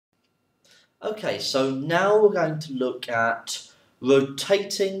Okay, so now we're going to look at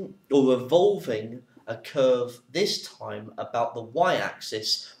rotating or revolving a curve, this time about the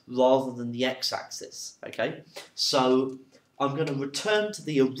y-axis rather than the x-axis. Okay, so I'm going to return to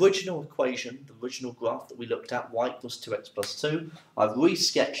the original equation, the original graph that we looked at, y equals 2x plus 2. I've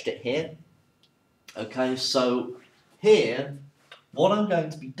re-sketched it here. Okay, so here, what I'm going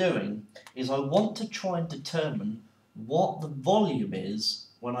to be doing is I want to try and determine what the volume is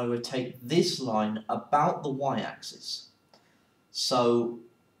when I rotate this line about the y-axis. So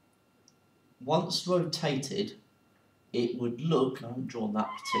once rotated, it would look, I haven't drawn that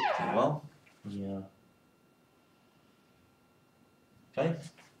particularly well. Yeah. Okay.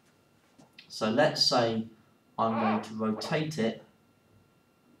 So let's say I'm going to rotate it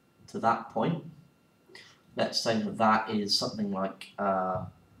to that point. Let's say that that is something like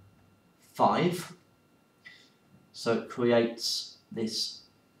 5. So it creates this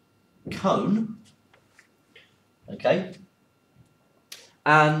cone, okay?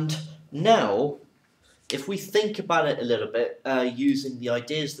 And now, if we think about it a little bit, using the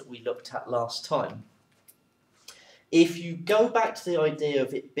ideas that we looked at last time, if you go back to the idea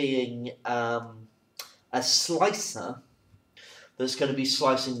of it being a slicer that's going to be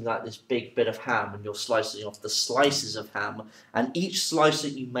slicing like this big bit of ham, and you're slicing off the slices of ham, and each slice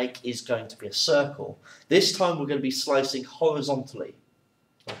that you make is going to be a circle. This time we're going to be slicing horizontally,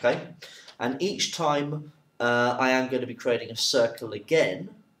 okay? And each time I am going to be creating a circle again,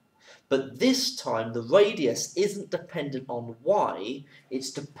 but this time the radius isn't dependent on y,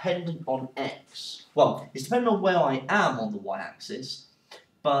 it's dependent on x. Well, it's dependent on where I am on the y-axis,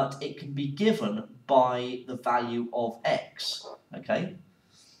 but it can be given by the value of x, okay?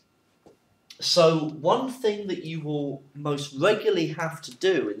 So one thing that you will most regularly have to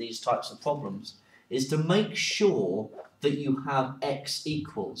do in these types of problems is to make sure that you have x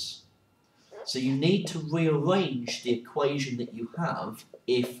equals. So you need to rearrange the equation that you have,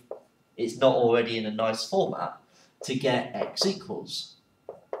 if it's not already in a nice format, to get x equals.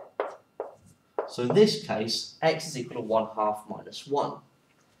 So in this case, x is equal to 1/2 minus 1.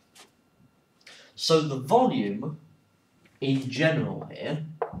 So the volume in general here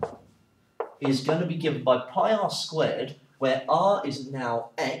is going to be given by pi r squared, where r is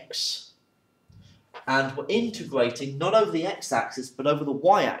now x, and we're integrating not over the x-axis but over the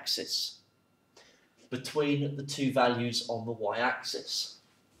y-axis between the two values on the y-axis.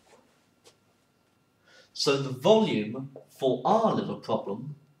 So the volume for our little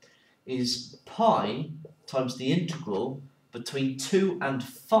problem is pi times the integral between 2 and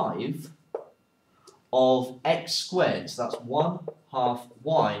 5 of x squared, so that's 1/2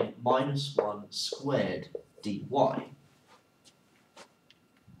 y minus 1 squared dy.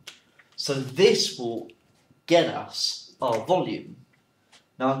 So this will get us our volume.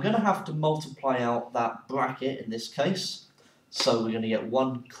 Now I'm going to have to multiply out that bracket in this case, so we're going to get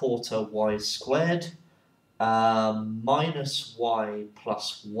 1/4 y squared minus y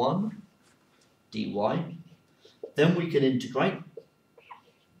plus 1 dy. Then we can integrate.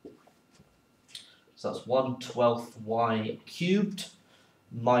 So that's 1/12 y cubed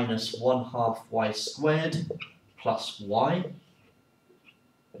minus 1/2 y squared plus y,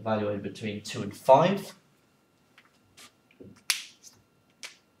 evaluated between 2 and 5.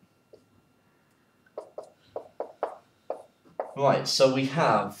 Right, so we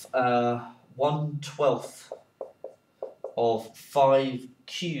have 1/12 of 5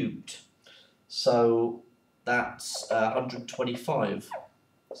 cubed, so that's 125.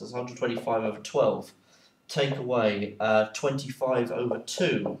 So it's 125 over 12. Take away 25 over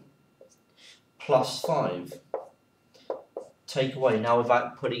 2 plus 5. Take away, now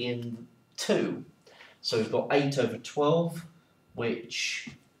without putting in 2. So we've got 8 over 12, which,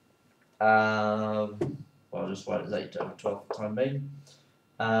 well, I'll just write it as 8 over 12 for the time being.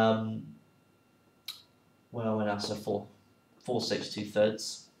 Well, we're now so 4, 6,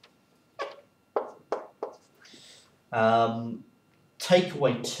 2/3. Take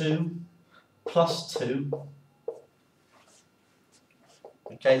away 2 plus 2.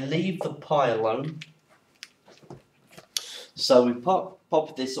 Okay, leave the pi alone. So we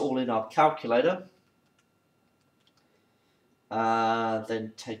pop this all in our calculator.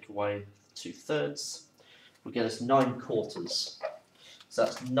 Then take away 2/3. We get us 9/4. So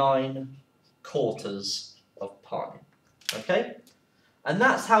that's 9/4 of pi. Okay? And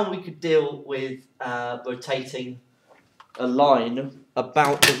that's how we could deal with rotating a line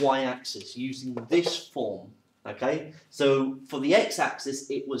about the y-axis using this form. Okay? So for the x-axis,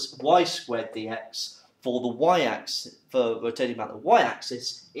 it was y squared dx. For the y-axis, for rotating about the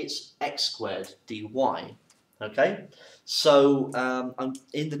y-axis, it's x squared dy. Okay, so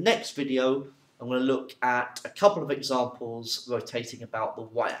in the next video, I'm going to look at a couple of examples rotating about the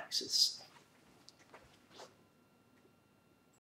y-axis.